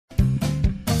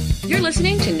You're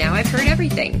listening to Now I've Heard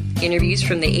Everything. Interviews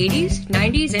from the 80s,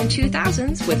 90s, and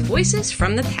 2000s with voices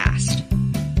from the past.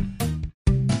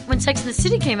 When Sex and the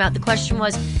City came out, the question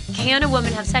was, can a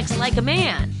woman have sex like a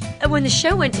man? And when the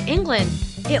show went to England,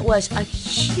 it was a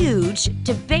huge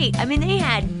debate. I mean, they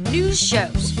had news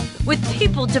shows with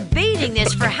people debating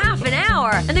this for half an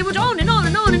hour, and they went on and on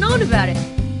and on and on about it.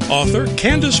 Author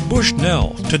Candace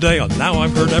Bushnell, today on Now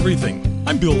I've Heard Everything.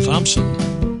 I'm Bill Thompson.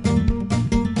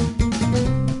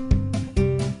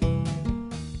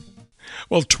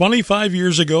 Well, 25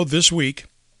 years ago this week,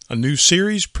 a new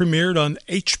series premiered on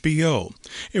HBO.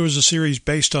 It was a series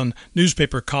based on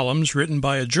newspaper columns written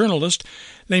by a journalist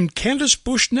named Candace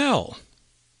Bushnell.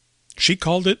 She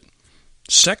called it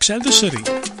Sex and the City.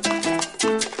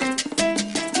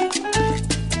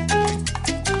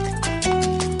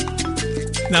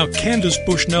 Now, Candace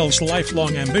Bushnell's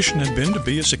lifelong ambition had been to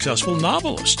be a successful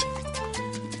novelist.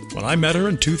 When I met her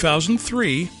in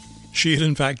 2003, she had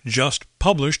in fact just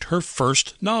published her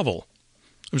first novel.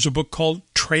 It was a book called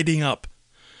Trading Up,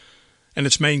 and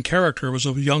its main character was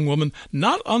a young woman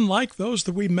not unlike those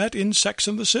that we met in Sex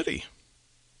and the City.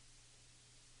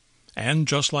 And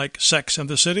just like Sex and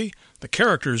the City, the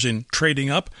characters in Trading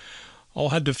Up all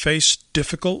had to face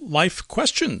difficult life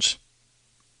questions.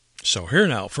 So here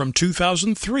now, from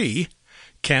 2003,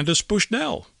 Candace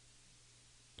Bushnell.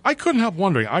 I couldn't help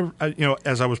wondering.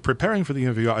 As I was preparing for the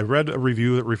interview, I read a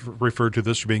review that referred to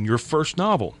this as being your first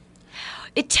novel.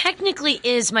 It technically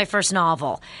is my first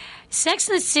novel. Sex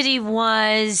and the City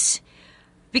was,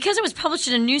 because it was published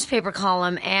in a newspaper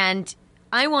column, and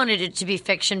I wanted it to be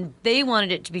fiction, they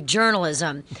wanted it to be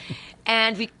journalism.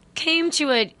 And we came to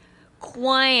a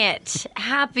quiet,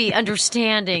 happy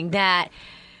understanding that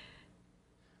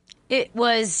it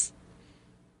was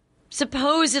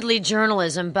supposedly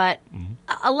journalism, but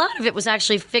a lot of it was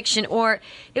actually fiction, or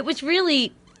it was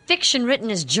really fiction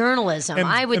written as journalism,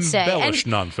 I would say. Embellished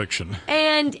nonfiction.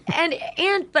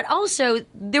 But also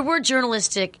there were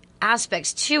journalistic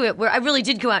aspects to it where I really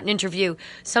did go out and interview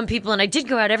some people, and I did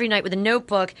go out every night with a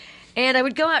notebook, and I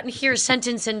would go out and hear a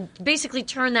sentence and basically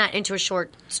turn that into a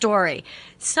short story.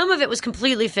 Some of it was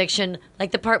completely fiction,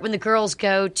 like the part when the girls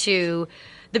go to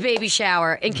the baby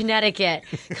shower in Connecticut.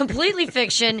 Completely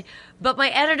fiction. But my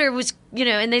editor was,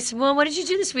 and they said, well, what did you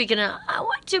do this week? And I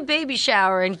went to a baby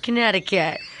shower in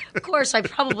Connecticut. Of course, I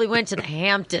probably went to the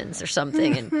Hamptons or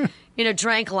something and,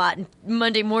 drank a lot. And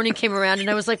Monday morning came around and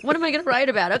I was like, what am I going to write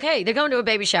about? Okay, they're going to a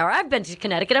baby shower. I've been to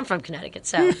Connecticut. I'm from Connecticut.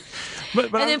 So,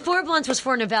 and then Four Blondes was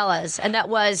 4 novellas. And that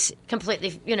was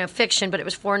completely, fiction, but it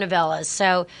was 4 novellas.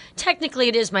 So technically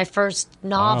it is my first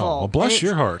novel. Oh, well, bless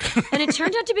your heart. And it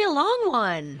turned out to be a long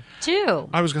one, too.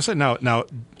 I was going to say, now,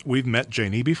 we've met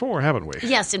Janie before, haven't we?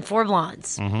 Yes, in Four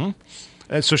Blondes. Mm-hmm.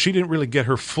 So she didn't really get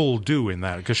her full due in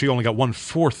that because she only got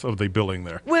 1/4 of the billing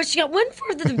there. Well, she got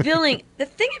 1/4 of the billing. The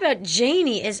thing about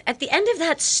Janie is at the end of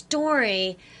that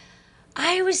story,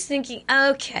 I was thinking,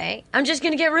 okay, I'm just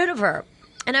going to get rid of her.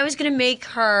 And I was going to make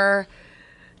her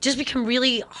just become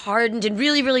really hardened and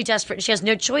really, really desperate. And she has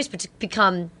no choice but to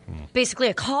become basically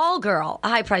a call girl, a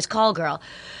high-priced call girl.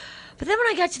 But then when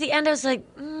I got to the end, I was like,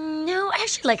 no, I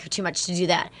actually like her too much to do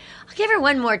that. I'll give her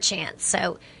one more chance.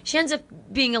 So she ends up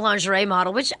being a lingerie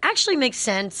model, which actually makes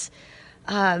sense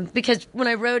because when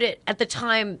I wrote it at the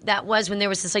time, that was when there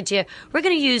was this idea, we're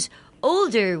going to use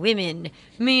older women,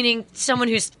 meaning someone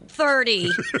who's 30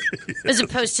 as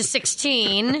opposed to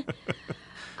 16.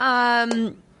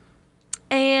 And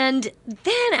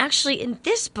then actually in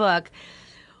this book,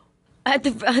 at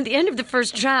the end of the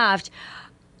first draft,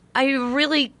 I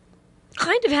really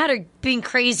kind of had her being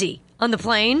crazy on the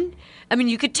plane. I mean,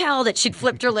 you could tell that she'd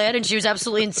flipped her lid and she was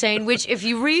absolutely insane, which if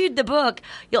you read the book,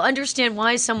 you'll understand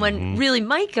why someone really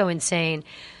might go insane.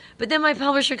 But then my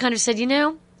publisher kind of said,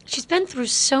 she's been through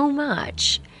so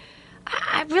much.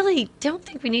 I really don't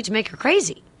think we need to make her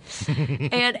crazy.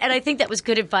 and I think that was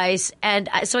good advice. And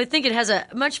so I think it has a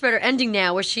much better ending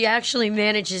now where she actually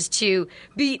manages to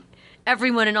beat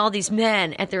everyone and all these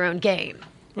men at their own game.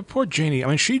 But poor Janie, I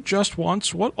mean, she just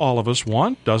wants what all of us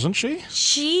want, doesn't she?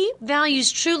 She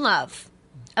values true love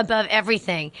above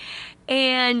everything.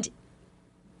 And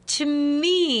to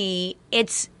me,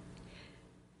 it's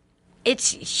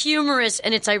humorous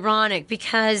and it's ironic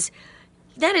because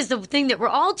that is the thing that we're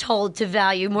all told to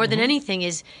value more than anything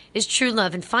is true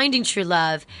love and finding true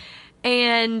love.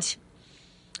 And,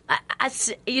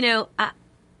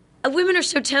 women are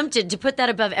so tempted to put that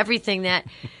above everything that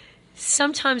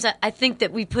sometimes I think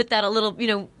that we put that a little,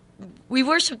 we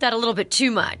worship that a little bit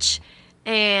too much.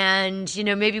 And,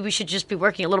 maybe we should just be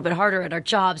working a little bit harder at our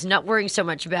jobs and not worrying so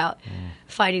much about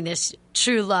finding this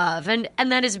true love. And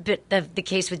that is a bit the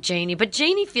case with Janie. But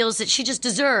Janie feels that she just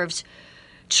deserves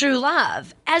true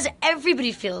love, as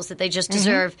everybody feels that they just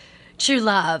deserve true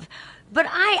love. But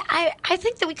I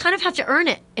think that we kind of have to earn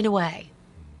it in a way.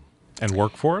 And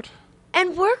work for it?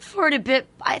 And work for it a bit,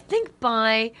 I think,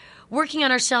 by working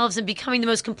on ourselves and becoming the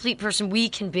most complete person we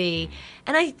can be.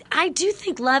 And I do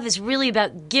think love is really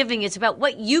about giving. It's about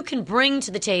what you can bring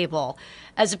to the table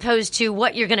as opposed to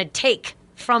what you're going to take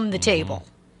from the table.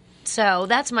 So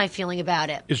that's my feeling about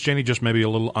it. Is Janie just maybe a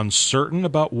little uncertain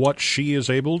about what she is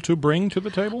able to bring to the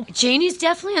table? Janie's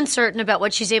definitely uncertain about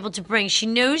what she's able to bring. She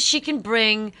knows she can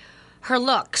bring her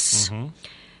looks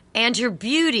and her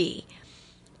beauty.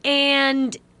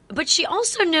 But she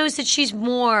also knows that she's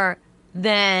more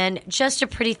than just a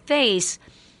pretty face.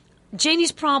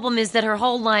 Janie's problem is that her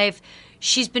whole life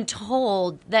she's been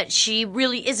told that she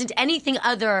really isn't anything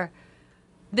other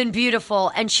than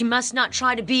beautiful, and she must not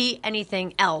try to be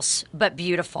anything else but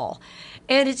beautiful.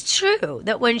 And it's true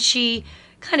that when she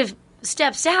kind of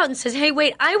steps out and says, hey,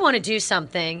 wait, I want to do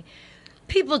something,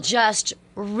 people just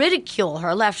ridicule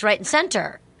her left, right, and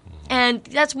center. And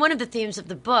that's one of the themes of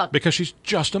the book. Because she's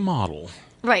just a model.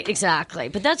 Right, exactly.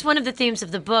 But that's one of the themes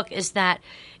of the book, is that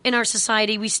in our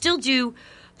society, we still do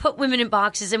put women in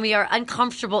boxes, and we are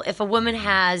uncomfortable if a woman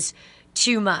has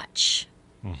too much.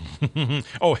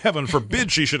 Oh, heaven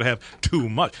forbid she should have too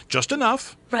much. Just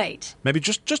enough. Right. Maybe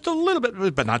just a little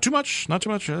bit, but not too much. Not too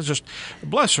much. It's just,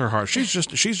 bless her heart. She's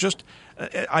just.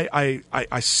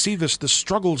 I see the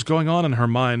struggles going on in her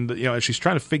mind. As she's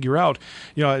trying to figure out,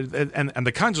 and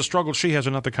the kinds of struggles she has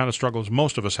are not the kind of struggles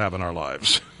most of us have in our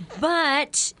lives.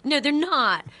 But no, they're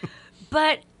not.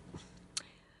 But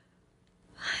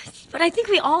I think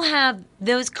we all have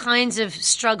those kinds of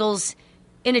struggles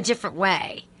in a different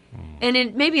way.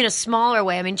 And maybe in a smaller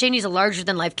way. I mean, Janie's a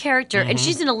larger-than-life character, and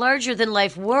she's in a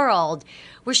larger-than-life world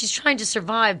where she's trying to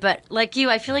survive. But like you,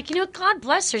 I feel like, God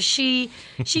bless her. She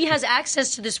has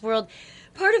access to this world.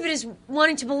 Part of it is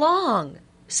wanting to belong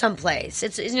someplace.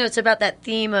 It's about that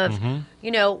theme of,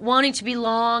 wanting to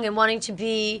belong and wanting to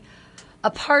be a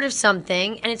part of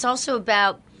something. And it's also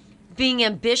about being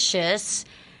ambitious.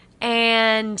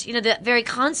 And, the very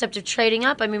concept of trading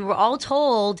up. I mean, we're all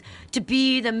told to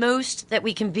be the most that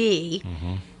we can be.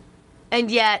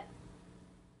 And yet,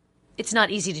 it's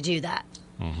not easy to do that.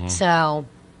 So,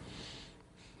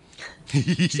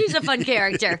 she's a fun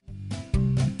character.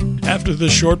 After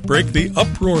this short break, the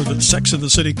uproar that Sex and the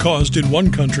City caused in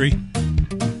one country.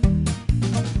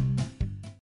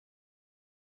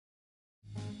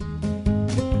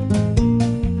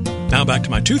 Now back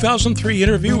to my 2003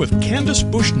 interview with Candace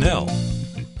Bushnell.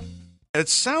 It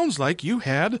sounds like you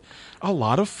had a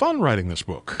lot of fun writing this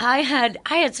book. I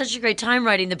had such a great time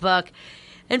writing the book.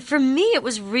 And for me, it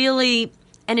was really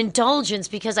an indulgence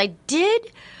because I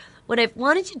did what I've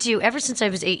wanted to do ever since I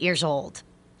was 8 years old.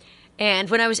 And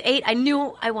when I was 8, I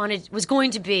knew I was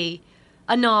going to be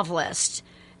a novelist.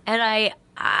 And I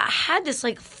had this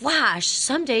flash,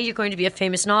 someday you're going to be a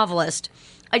famous novelist.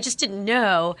 I just didn't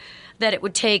know that it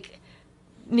would take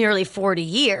nearly 40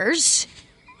 years,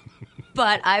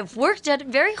 but I've worked at it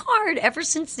very hard ever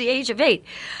since the age of 8.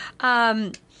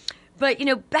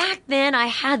 But, back then I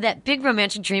had that big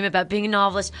romantic dream about being a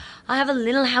novelist. I'll have a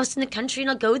little house in the country and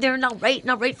I'll go there and I'll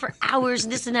write for hours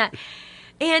and this and that.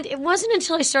 And it wasn't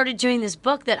until I started doing this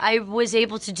book that I was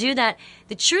able to do that.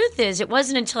 The truth is, it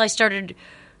wasn't until I started,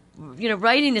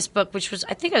 writing this book, which was,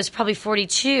 I think I was probably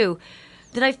 42,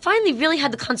 that I finally really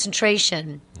had the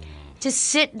concentration to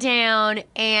sit down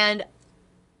and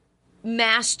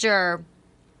master,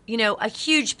 a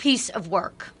huge piece of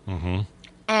work.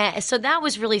 So that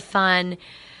was really fun.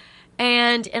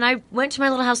 And I went to my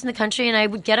little house in the country, and I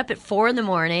would get up at 4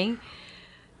 a.m,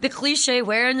 the cliche,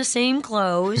 wearing the same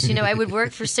clothes. I would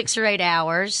work for 6 or 8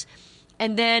 hours.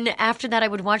 And then after that, I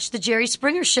would watch the Jerry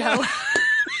Springer Show.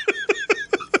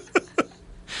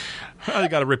 I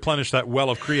got to replenish that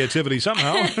well of creativity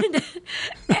somehow.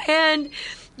 and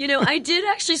I did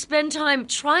actually spend time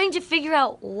trying to figure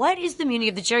out what is the meaning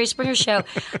of the Jerry Springer Show.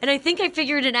 And I think I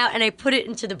figured it out, and I put it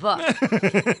into the book.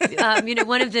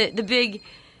 One of the big,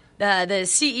 the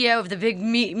CEO of the big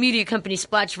media company,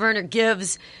 Splotch Werner,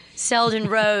 gives Selden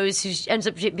Rose, who ends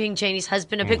up being Janie's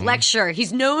husband, a big lecture.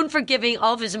 He's known for giving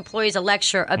all of his employees a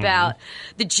lecture about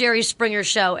the Jerry Springer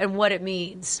Show and what it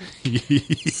means.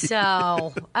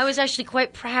 So I was actually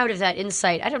quite proud of that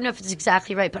insight. I don't know if it's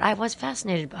exactly right, but I was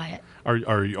fascinated by it.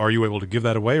 Are you able to give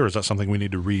that away, or is that something we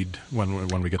need to read when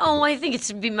we get there? Oh, I think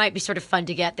it might be sort of fun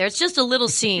to get there. It's just a little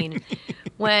scene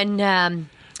when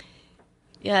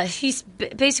Yeah, he's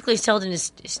basically Sheldon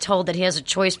is told that he has a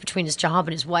choice between his job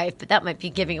and his wife, but that might be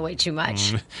giving away too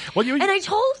much. Well, and I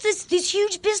told these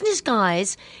huge business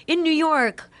guys in New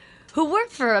York who work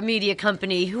for a media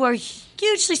company who are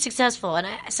hugely successful, and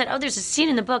I said, "Oh, there's a scene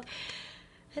in the book."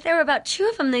 There were about 2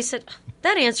 of them. They said,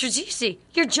 "That answer's easy.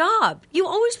 Your job. You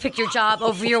always pick your job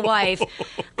over your wife."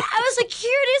 I was like,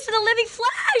 "Here it is in the living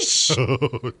flesh.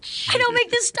 I don't make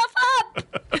this stuff up."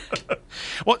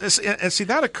 Well, and see,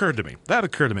 that occurred to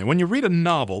me. When you read a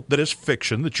novel that is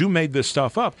fiction, that you made this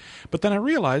stuff up, but then I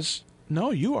realized,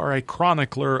 no, you are a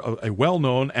chronicler, a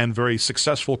well-known and very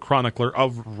successful chronicler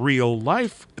of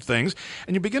real-life things,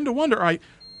 and you begin to wonder,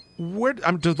 where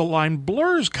does the line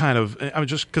blurs kind of?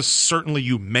 Just because certainly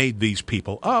you made these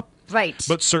people up. Right.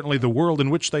 But certainly the world in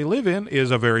which they live in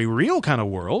is a very real kind of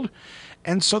world.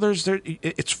 And so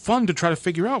it's fun to try to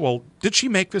figure out, well, did she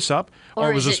make this up?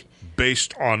 Or was this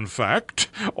based on fact?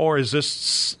 Or is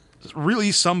this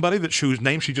really somebody whose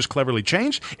name she just cleverly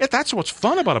changed? That's what's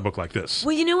fun about a book like this.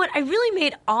 Well, you know what? I really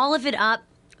made all of it up,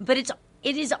 but it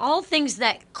is all things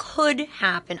that could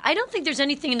happen. I don't think there's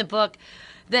anything in the book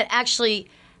that actually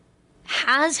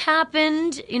has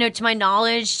happened, to my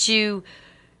knowledge, to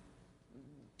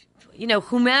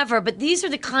whomever, but these are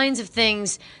the kinds of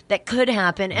things that could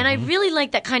happen. And I really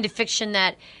like that kind of fiction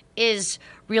that is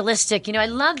realistic. I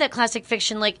love that classic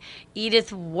fiction like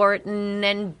Edith Wharton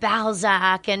and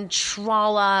Balzac and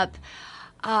Trollope,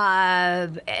 Guy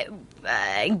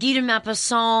de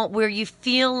Maupassant, where you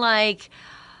feel like,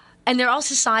 and they're all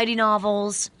society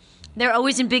novels. They're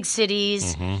always in big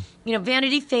cities,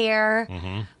 Vanity Fair.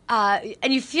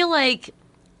 And you feel like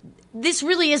this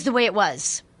really is the way it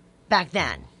was back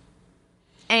then.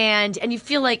 And you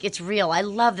feel like it's real. I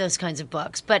love those kinds of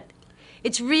books. But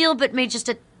it's real, but made just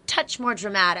a touch more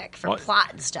dramatic for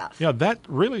plot and stuff. Yeah, that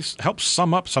really helps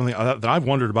sum up something that I've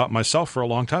wondered about myself for a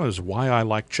long time, is why I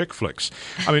like chick flicks.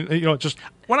 I mean, just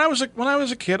when I was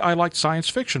a kid, I liked science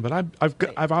fiction, but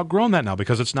I've outgrown that now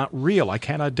because it's not real. I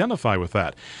can't identify with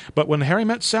that. But when Harry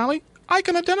Met Sally, I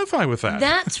can identify with that.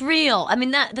 That's real. I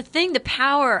mean, the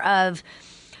power of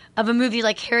a movie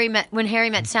like When Harry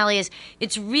Met Sally is,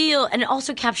 it's real, and it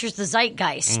also captures the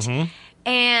zeitgeist.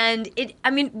 And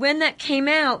when that came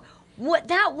out,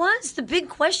 that was the big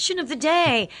question of the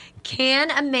day.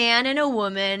 Can a man and a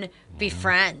woman be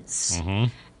friends?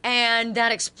 And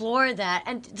that explored that.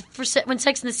 And when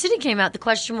Sex and the City came out, the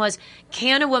question was,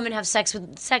 can a woman have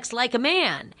sex like a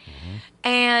man?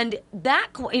 And that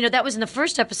was in the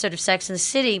first episode of Sex and the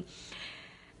City.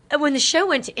 And when the show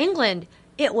went to England,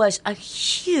 it was a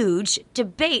huge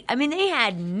debate. I mean, they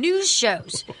had news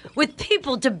shows with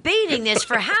people debating this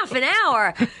for half an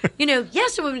hour.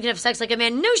 Yes, a woman can have sex like a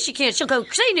man. No, she can't. She'll go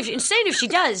insane if she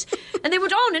does. And they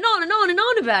went on and on and on and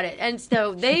on about it. And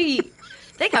so they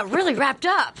got really wrapped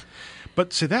up.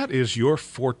 But see, that is your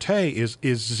forte, is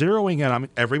zeroing in. I mean,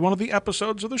 every one of the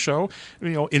episodes of the show,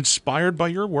 inspired by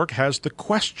your work, has the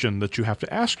question that you have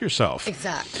to ask yourself.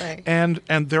 Exactly. And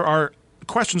there are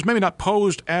questions, maybe not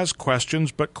posed as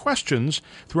questions, but questions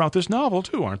throughout this novel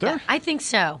too, aren't there? I think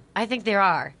so. I think there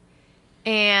are.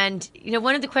 And,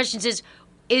 one of the questions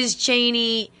is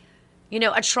Janie,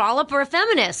 a trollop or a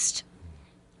feminist?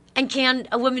 And can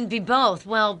a woman be both?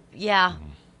 Well, yeah.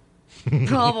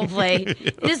 Probably.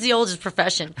 It is the oldest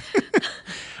profession.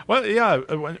 Well, yeah.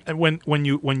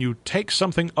 When you take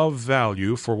something of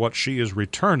value for what she is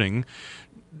returning,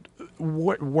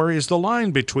 where is the line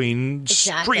between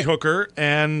street hooker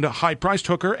and high-priced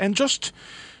hooker and just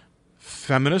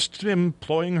feminist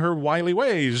employing her wily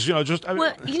ways? The other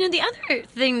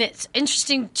thing that's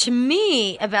interesting to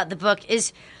me about the book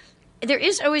is there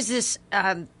is always this.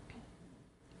 The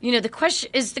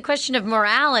question of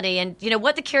morality and,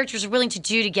 what the characters are willing to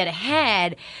do to get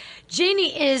ahead.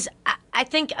 Janie is, I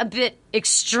think, a bit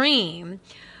extreme.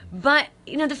 But,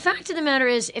 the fact of the matter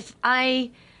is, this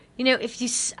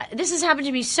has happened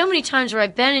to me so many times where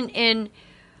I've been in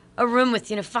a room with,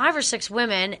 5 or 6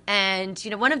 women, and,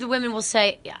 one of the women will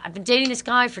say, yeah, I've been dating this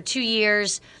guy for 2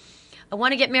 years. I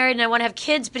want to get married and I want to have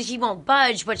kids, but he won't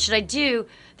budge. What should I do?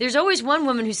 There's always one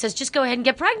woman who says, just go ahead and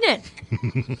get pregnant.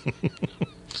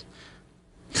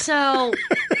 So,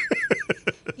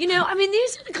 these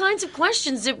are the kinds of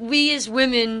questions that we as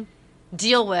women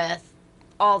deal with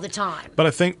all the time. But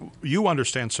I think you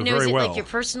understand very well. Is it like your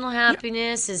personal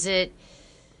happiness? Yeah. Is it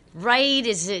right?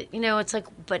 Is it, it's like,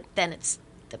 but then it's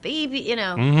the baby,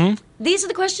 These are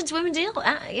the questions women deal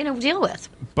with.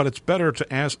 But it's better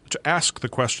to ask the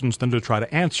questions than to try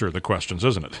to answer the questions,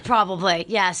 isn't it? Probably,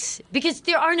 yes. Because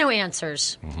there are no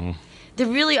answers. There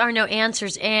really are no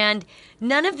answers. And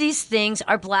none of these things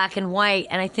are black and white.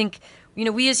 And I think,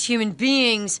 we as human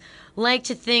beings like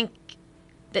to think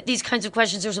that these kinds of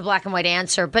questions, there's a black and white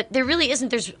answer, but there really isn't.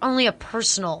 There's only a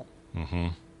personal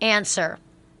answer.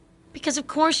 Because, of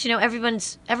course, everyone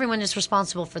is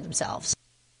responsible for themselves.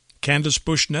 Candace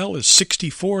Bushnell is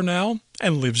 64 now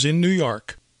and lives in New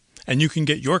York. And you can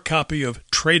get your copy of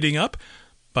Trading Up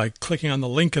by clicking on the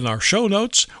link in our show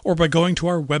notes or by going to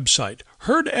our website,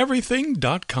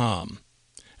 heardeverything.com.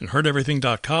 And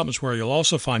heardeverything.com is where you'll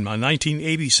also find my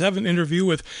 1987 interview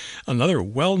with another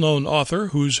well-known author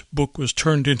whose book was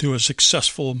turned into a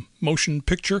successful motion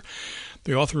picture,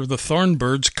 the author of The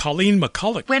Thornbirds, Colleen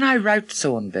McCulloch. When I wrote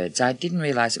Thornbirds, I didn't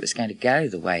realise it was going to go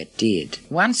the way it did.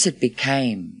 Once it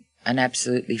became an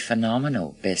absolutely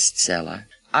phenomenal bestseller,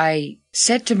 I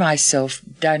said to myself,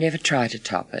 don't ever try to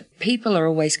top it. People are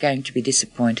always going to be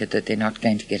disappointed that they're not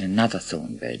going to get another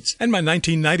Thornbirds. And my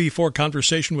 1994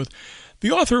 conversation with the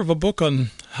author of a book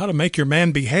on how to make your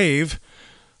man behave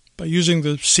by using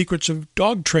the secrets of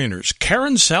dog trainers,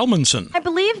 Karen Salmonson. I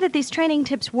believe that these training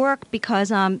tips work because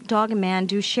dog and man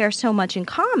do share so much in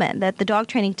common, that the dog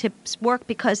training tips work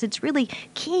because it's really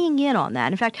keying in on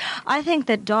that. In fact, I think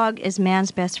that dog is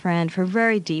man's best friend for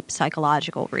very deep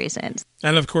psychological reasons.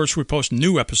 And, of course, we post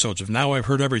new episodes of Now I've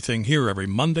Heard Everything here every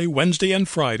Monday, Wednesday, and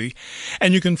Friday,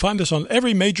 and you can find us on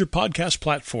every major podcast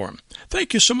platform.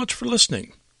 Thank you so much for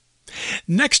listening.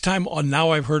 Next time on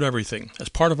Now I've Heard Everything, as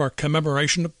part of our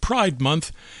commemoration of Pride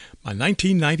Month, my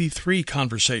 1993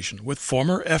 conversation with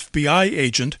former FBI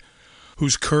agent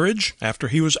whose courage, after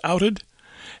he was outed,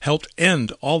 helped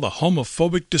end all the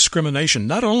homophobic discrimination,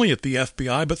 not only at the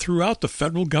FBI, but throughout the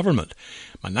federal government.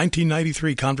 My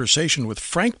 1993 conversation with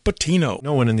Frank Bottino.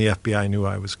 No one in the FBI knew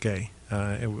I was gay.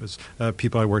 It was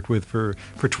people I worked with for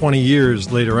 20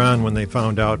 years later on when they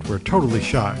found out were totally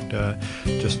shocked.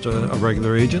 Just a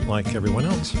regular agent like everyone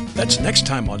else. That's next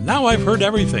time on Now I've Heard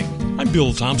Everything. I'm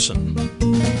Bill Thompson.